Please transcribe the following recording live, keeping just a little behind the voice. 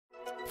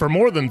For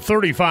more than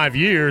 35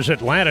 years,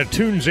 Atlanta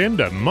tunes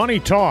into Money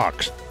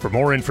Talks. For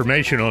more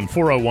information on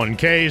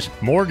 401ks,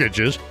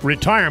 mortgages,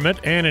 retirement,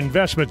 and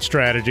investment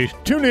strategies,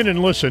 tune in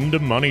and listen to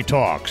Money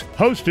Talks,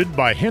 hosted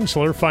by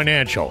Hensler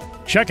Financial.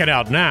 Check it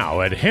out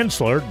now at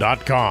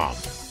hensler.com.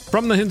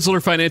 From the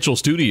Hensler Financial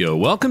Studio,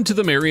 welcome to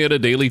the Marietta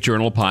Daily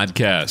Journal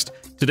podcast.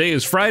 Today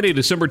is Friday,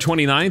 December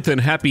 29th,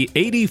 and happy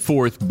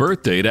 84th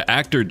birthday to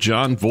actor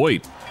Jon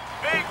Voight.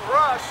 Big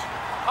rush.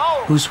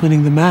 Oh. Who's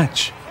winning the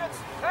match?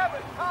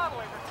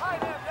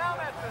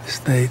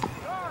 State.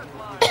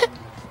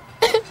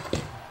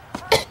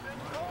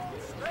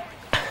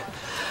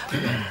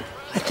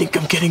 I think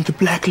I'm getting the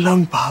black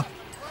lung, Bob.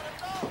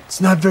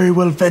 It's not very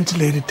well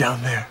ventilated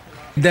down there.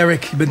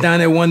 Derek, you've been down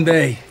there one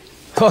day.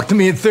 Talk to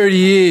me in 30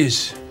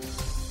 years.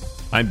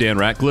 I'm Dan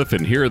Ratcliffe,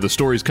 and here are the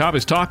stories Cobb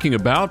is talking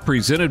about,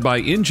 presented by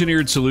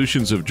Engineered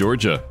Solutions of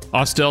Georgia.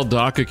 Austell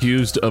doc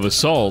accused of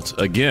assault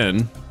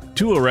again.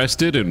 2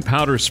 arrested in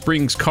Powder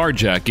Springs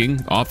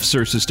carjacking.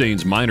 Officer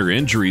sustains minor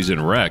injuries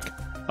in wreck.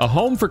 A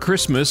home for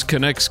Christmas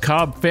connects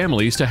Cobb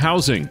families to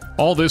housing.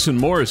 All this and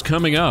more is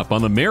coming up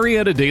on the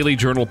Marietta Daily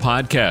Journal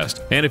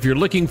podcast. And if you're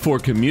looking for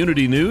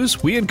community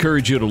news, we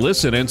encourage you to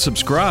listen and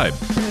subscribe.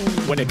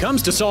 When it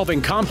comes to solving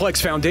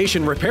complex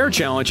foundation repair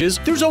challenges,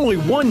 there's only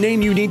one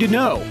name you need to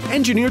know: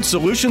 Engineered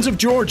Solutions of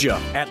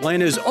Georgia,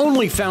 Atlanta's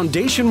only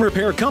foundation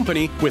repair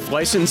company with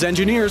licensed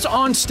engineers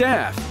on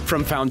staff.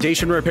 From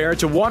foundation repair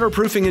to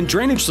waterproofing and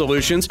drainage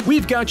solutions,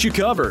 we've got you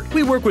covered.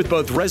 We work with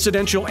both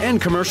residential and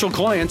commercial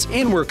clients,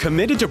 and we're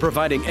committed to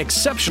providing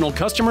exceptional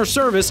customer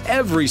service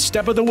every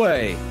step of the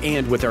way.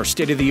 And with our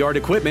state-of-the-art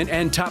equipment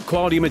and top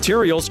quality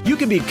materials, you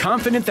can be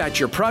confident that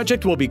your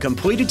project will be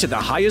completed to the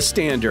highest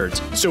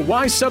standards. So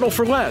why settle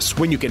for less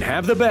when you can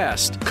have the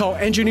best? Call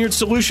Engineered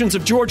Solutions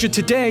of Georgia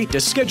today to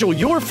schedule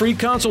your free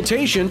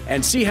consultation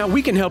and see how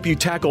we can help you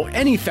tackle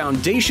any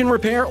foundation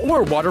repair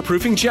or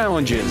waterproofing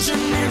challenges.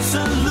 Engineered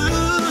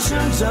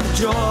Solutions of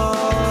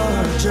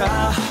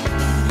Georgia.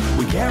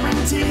 We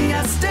guarantee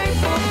a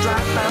stable,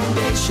 dry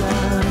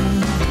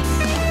foundation.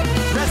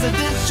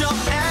 Residential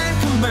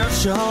and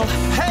commercial.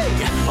 Hey,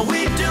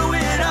 we do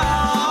it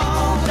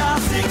all. Dial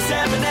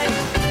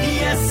 678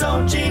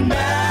 ESOG now.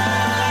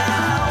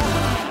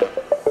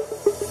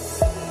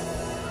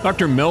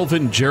 Dr.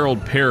 Melvin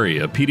Gerald Perry,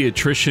 a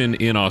pediatrician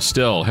in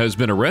Austell, has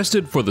been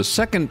arrested for the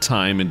second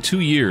time in 2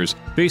 years,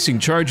 facing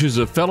charges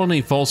of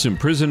felony false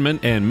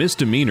imprisonment and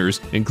misdemeanors,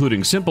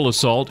 including simple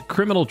assault,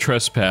 criminal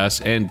trespass,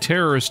 and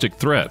terroristic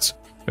threats.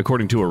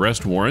 According to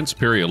arrest warrants,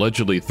 Perry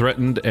allegedly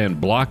threatened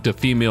and blocked a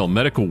female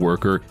medical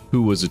worker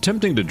who was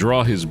attempting to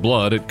draw his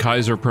blood at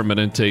Kaiser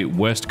Permanente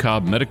West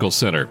Cobb Medical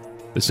Center.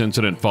 This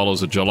incident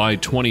follows a July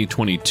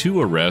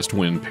 2022 arrest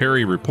when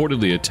Perry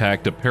reportedly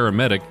attacked a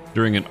paramedic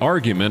during an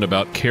argument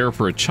about care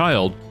for a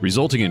child,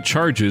 resulting in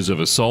charges of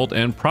assault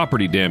and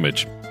property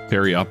damage.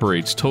 Perry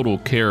operates Total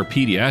Care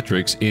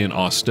Pediatrics in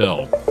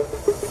Austell.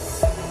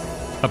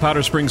 A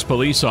Powder Springs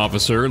police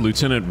officer,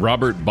 Lieutenant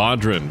Robert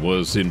Bodrin,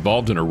 was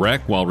involved in a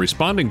wreck while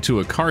responding to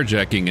a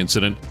carjacking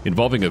incident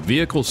involving a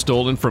vehicle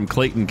stolen from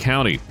Clayton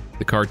County.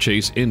 The car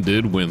chase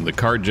ended when the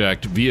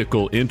carjacked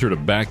vehicle entered a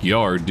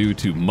backyard due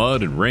to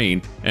mud and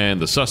rain, and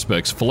the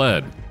suspects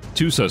fled.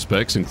 2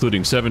 suspects,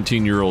 including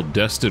 17-year-old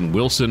Destin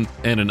Wilson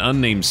and an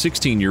unnamed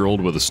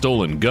 16-year-old with a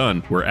stolen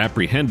gun, were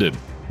apprehended.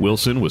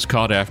 Wilson was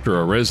caught after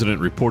a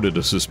resident reported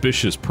a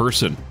suspicious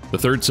person. The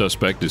 3rd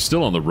suspect is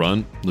still on the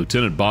run.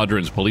 Lieutenant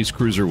Bodrin's police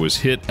cruiser was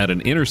hit at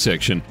an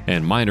intersection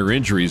and minor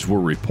injuries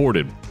were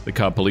reported. The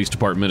Cobb Police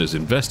Department is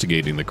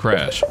investigating the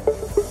crash.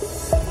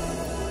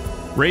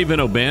 Raven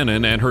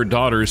O'Bannon and her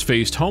daughters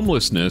faced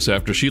homelessness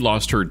after she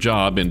lost her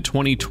job in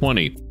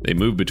 2020. They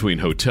moved between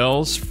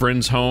hotels,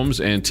 friends' homes,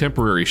 and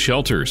temporary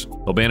shelters.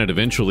 O'Bannon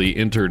eventually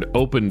entered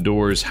Open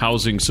Doors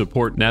Housing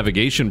Support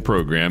Navigation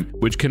Program,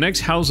 which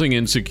connects housing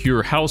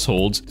insecure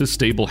households to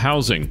stable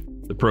housing.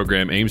 The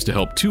program aims to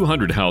help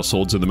 200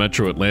 households in the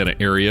metro Atlanta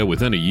area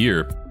within a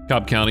year.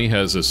 Cobb County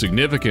has a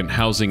significant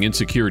housing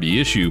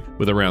insecurity issue,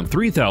 with around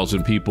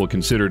 3,000 people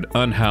considered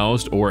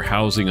unhoused or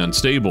housing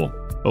unstable.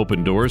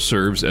 Open Doors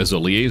serves as a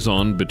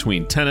liaison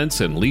between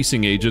tenants and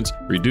leasing agents,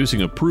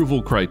 reducing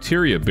approval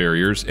criteria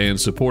barriers and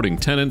supporting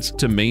tenants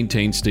to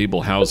maintain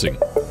stable housing.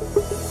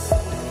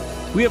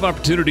 We have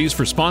opportunities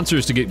for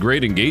sponsors to get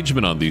great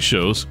engagement on these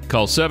shows.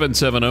 Call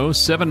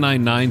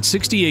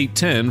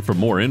 770-799-6810 for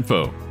more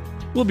info.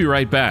 We'll be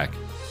right back.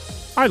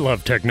 I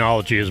love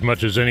technology as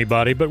much as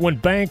anybody, but when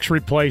banks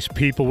replace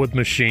people with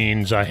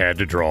machines, I had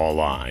to draw a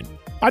line.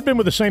 I've been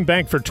with the same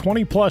bank for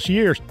 20 plus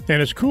years,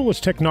 and as cool as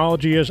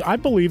technology is, I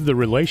believe the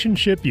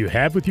relationship you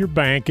have with your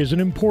bank is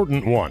an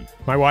important one.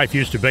 My wife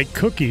used to bake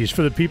cookies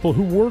for the people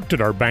who worked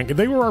at our bank.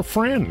 They were our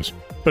friends.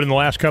 But in the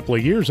last couple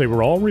of years, they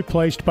were all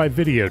replaced by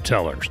video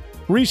tellers.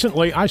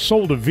 Recently, I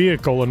sold a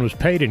vehicle and was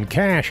paid in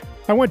cash.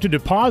 I went to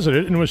deposit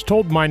it and was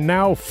told my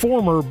now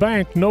former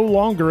bank no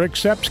longer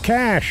accepts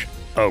cash.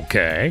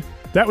 Okay.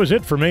 That was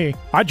it for me.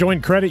 I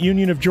joined Credit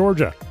Union of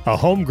Georgia, a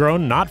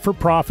homegrown,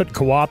 not-for-profit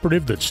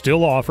cooperative that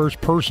still offers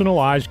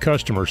personalized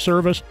customer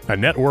service, a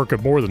network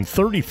of more than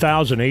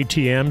 30,000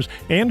 ATMs,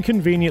 and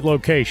convenient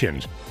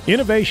locations.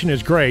 Innovation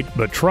is great,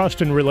 but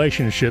trust and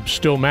relationships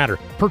still matter,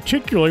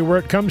 particularly where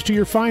it comes to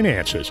your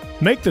finances.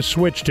 Make the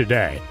switch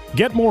today.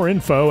 Get more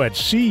info at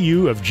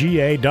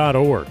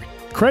cuofga.org.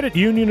 Credit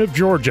Union of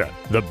Georgia,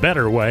 the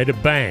better way to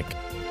bank.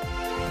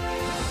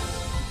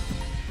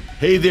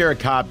 Hey there,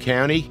 Cobb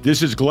County.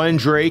 This is Glenn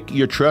Drake,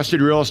 your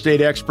trusted real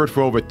estate expert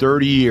for over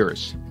 30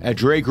 years. At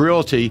Drake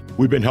Realty,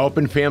 we've been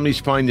helping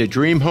families find their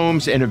dream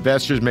homes and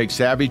investors make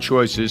savvy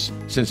choices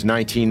since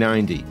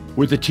 1990.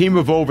 With a team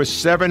of over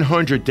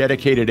 700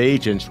 dedicated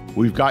agents,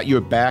 we've got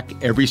your back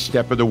every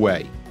step of the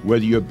way.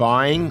 Whether you're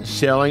buying,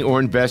 selling, or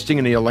investing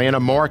in the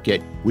Atlanta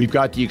market, we've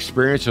got the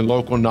experience and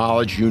local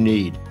knowledge you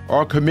need.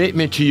 Our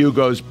commitment to you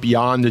goes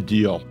beyond the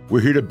deal.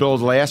 We're here to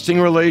build lasting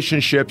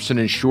relationships and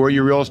ensure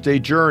your real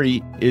estate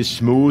journey is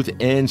smooth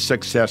and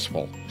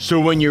successful. So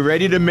when you're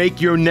ready to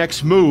make your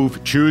next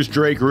move, choose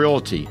Drake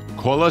Realty.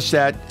 Call us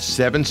at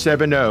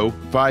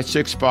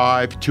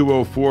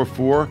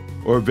 770-565-2044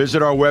 or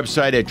visit our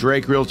website at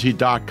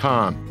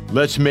drakerealty.com.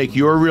 Let's make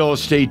your real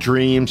estate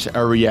dreams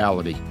a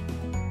reality.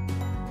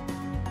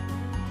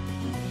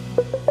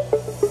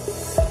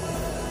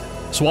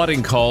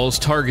 Swatting calls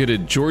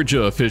targeted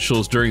Georgia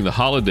officials during the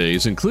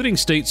holidays, including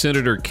State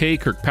Senator Kay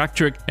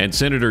Kirkpatrick and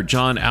Senator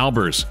John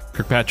Albers.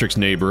 Kirkpatrick's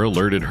neighbor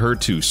alerted her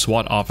to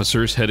SWAT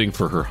officers heading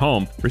for her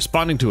home,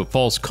 responding to a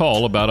false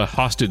call about a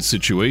hostage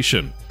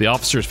situation. The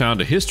officers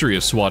found a history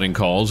of swatting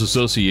calls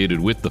associated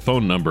with the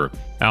phone number.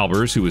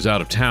 Albers, who was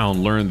out of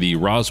town, learned the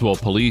Roswell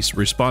police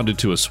responded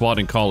to a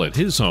swatting call at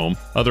his home.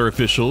 Other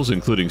officials,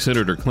 including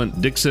Senator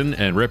Clint Dixon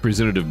and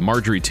Representative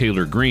Marjorie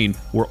Taylor Greene,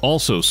 were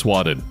also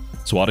swatted.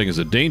 Swatting is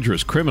a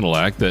dangerous criminal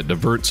act that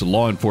diverts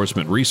law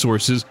enforcement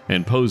resources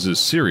and poses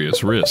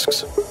serious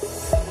risks.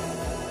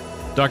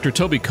 Dr.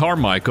 Toby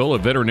Carmichael, a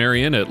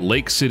veterinarian at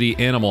Lake City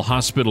Animal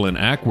Hospital in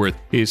Ackworth,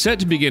 is set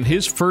to begin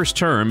his first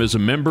term as a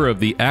member of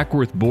the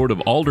Ackworth Board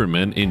of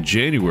Aldermen in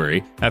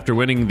January after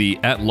winning the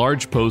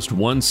at-large post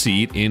 1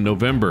 seat in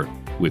November.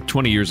 With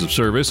 20 years of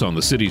service on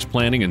the city's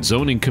Planning and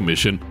Zoning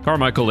Commission,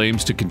 Carmichael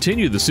aims to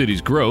continue the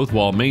city's growth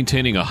while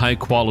maintaining a high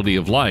quality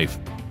of life.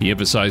 He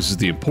emphasizes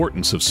the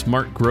importance of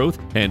smart growth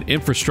and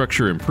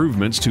infrastructure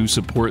improvements to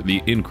support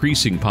the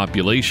increasing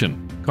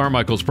population.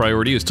 Carmichael's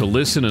priority is to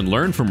listen and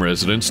learn from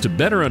residents to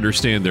better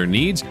understand their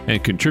needs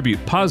and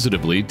contribute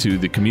positively to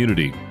the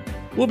community.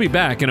 We'll be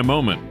back in a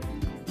moment.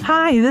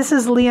 Hi, this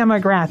is Leah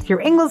McGrath, your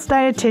Ingalls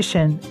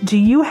dietitian. Do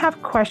you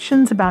have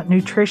questions about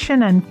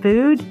nutrition and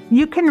food?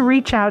 You can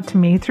reach out to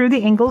me through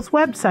the Ingalls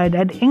website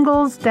at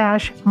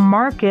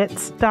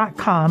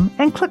ingalls-markets.com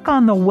and click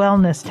on the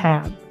Wellness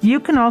tab. You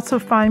can also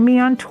find me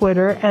on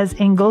Twitter as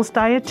Ingalls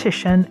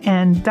Dietitian,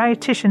 and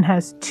dietitian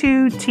has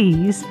 2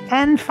 T's,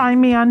 and find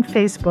me on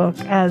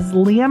Facebook as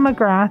Leah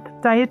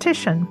McGrath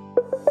Dietitian.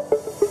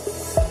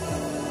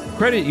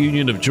 Credit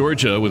Union of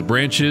Georgia, with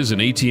branches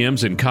and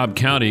ATMs in Cobb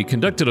County,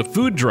 conducted a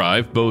food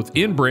drive both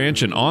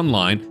in-branch and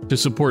online to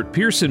support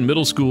Pearson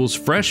Middle School's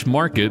Fresh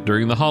Market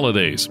during the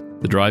holidays.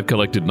 The drive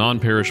collected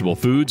non-perishable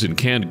foods and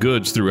canned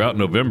goods throughout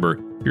November.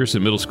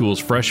 Pearson Middle School's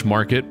Fresh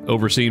Market,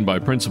 overseen by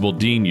Principal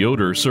Dean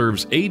Yoder,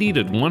 serves 80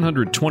 to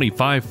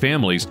 125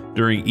 families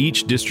during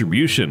each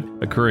distribution,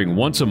 occurring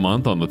once a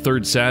month on the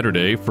third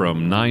Saturday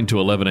from 9 to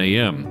 11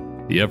 a.m.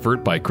 The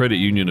effort by Credit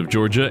Union of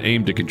Georgia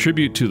aimed to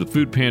contribute to the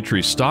food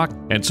pantry's stock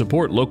and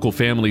support local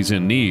families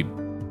in need.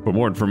 For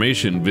more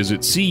information,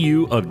 visit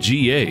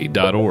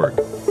cuofga.org.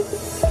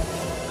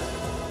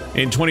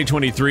 In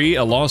 2023,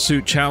 a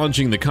lawsuit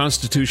challenging the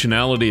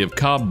constitutionality of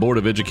Cobb Board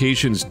of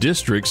Education's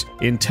districts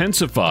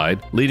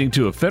intensified, leading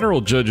to a federal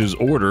judge's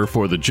order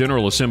for the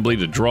General Assembly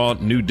to draw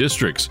new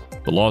districts.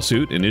 The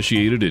lawsuit,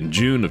 initiated in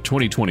June of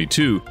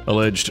 2022,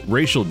 alleged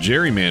racial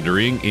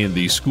gerrymandering in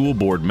the school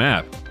board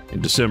map. In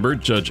December,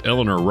 Judge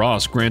Eleanor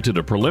Ross granted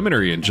a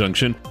preliminary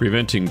injunction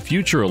preventing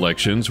future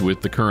elections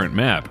with the current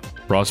map.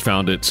 Ross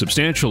found it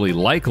substantially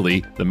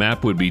likely the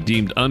map would be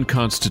deemed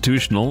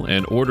unconstitutional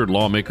and ordered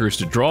lawmakers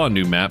to draw a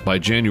new map by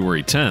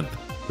January 10th.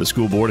 The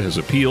school board has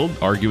appealed,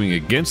 arguing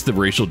against the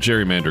racial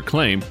gerrymander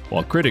claim,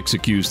 while critics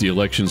accuse the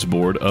elections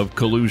board of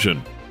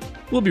collusion.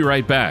 We'll be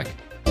right back.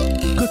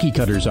 Cookie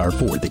cutters are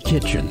for the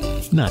kitchen,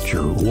 not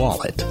your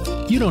wallet.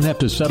 You don't have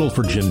to settle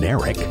for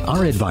generic.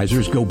 Our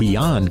advisors go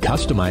beyond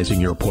customizing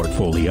your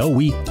portfolio.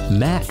 We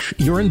match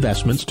your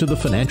investments to the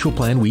financial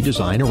plan we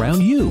design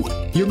around you,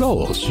 your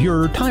goals,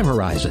 your time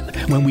horizon,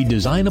 when we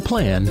design a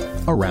plan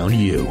around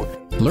you.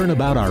 Learn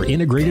about our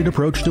integrated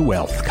approach to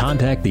wealth.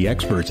 Contact the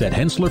experts at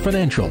Hensler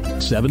Financial,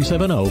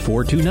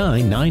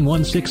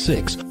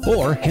 770-429-9166,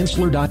 or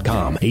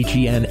hensler.com,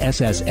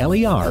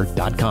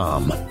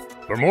 HENSSLER.com.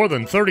 For more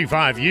than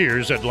 35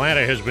 years,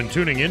 Atlanta has been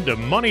tuning into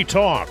Money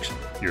Talks,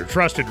 your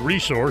trusted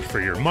resource for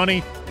your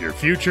money, your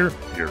future,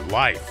 your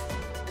life.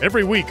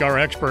 Every week, our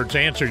experts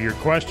answer your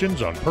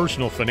questions on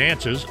personal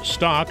finances,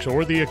 stocks,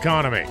 or the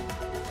economy.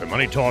 The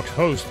Money Talks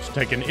hosts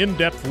take an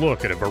in-depth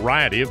look at a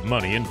variety of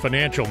money and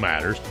financial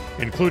matters,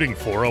 including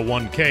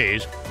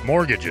 401ks,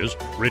 mortgages,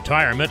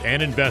 retirement,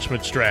 and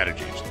investment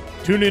strategies.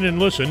 Tune in and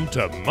listen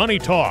to Money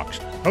Talks,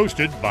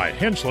 hosted by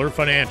Hensler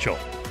Financial.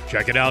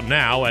 Check it out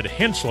now at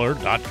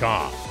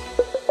hensler.com.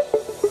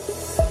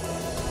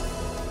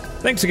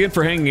 Thanks again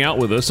for hanging out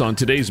with us on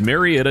today's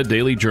Marietta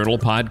Daily Journal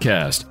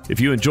podcast. If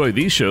you enjoy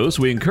these shows,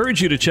 we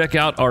encourage you to check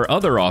out our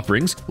other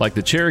offerings like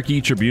the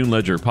Cherokee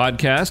Tribune-Ledger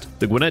podcast,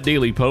 the Gwinnett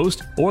Daily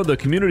Post, or the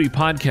community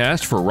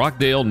podcast for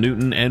Rockdale,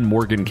 Newton, and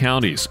Morgan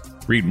counties.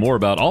 Read more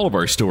about all of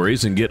our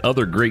stories and get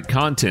other great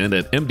content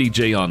at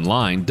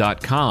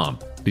mdjonline.com.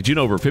 Did you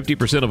know over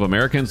 50% of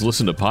Americans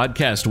listen to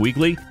Podcast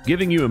Weekly?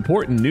 Giving you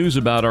important news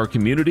about our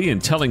community and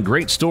telling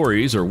great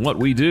stories are what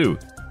we do.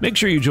 Make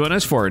sure you join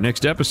us for our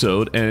next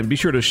episode, and be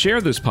sure to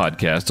share this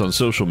podcast on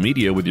social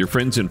media with your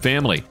friends and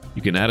family.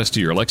 You can add us to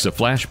your Alexa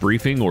Flash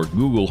Briefing or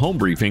Google Home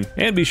Briefing,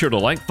 and be sure to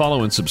like,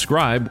 follow, and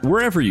subscribe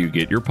wherever you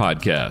get your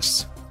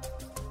podcasts.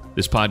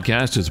 This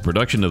podcast is a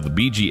production of the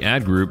BG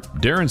Ad Group,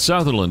 Darren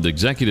Sutherland,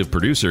 Executive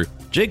Producer,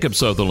 Jacob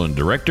Sutherland,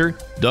 Director,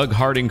 Doug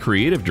Harding,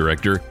 Creative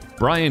Director,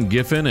 Brian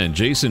Giffen and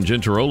Jason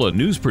Gentarola,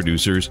 News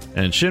Producers,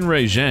 and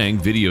Shinrei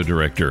Zhang, Video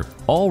Director.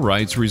 All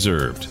rights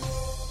reserved.